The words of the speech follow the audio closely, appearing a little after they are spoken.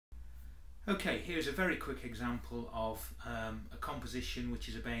Okay, here's a very quick example of a composition which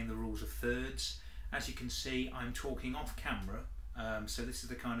is obeying the rules of thirds. As you can see, I'm talking off camera, so this is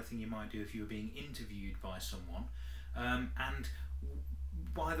the kind of thing you might do if you were being interviewed by someone. And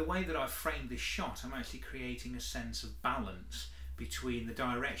by the way that I've framed this shot, I'm actually creating a sense of balance between the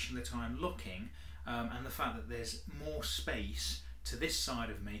direction that I'm looking and the fact that there's more space to this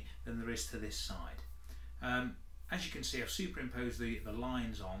side of me than there is to this side. As you can see, I've superimposed the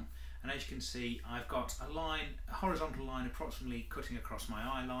lines on, and as you can see, I've got a horizontal line approximately cutting across my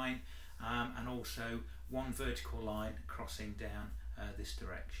eye line, and also one vertical line crossing down this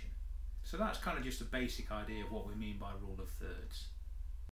direction. So that's kind of just a basic idea of what we mean by rule of thirds.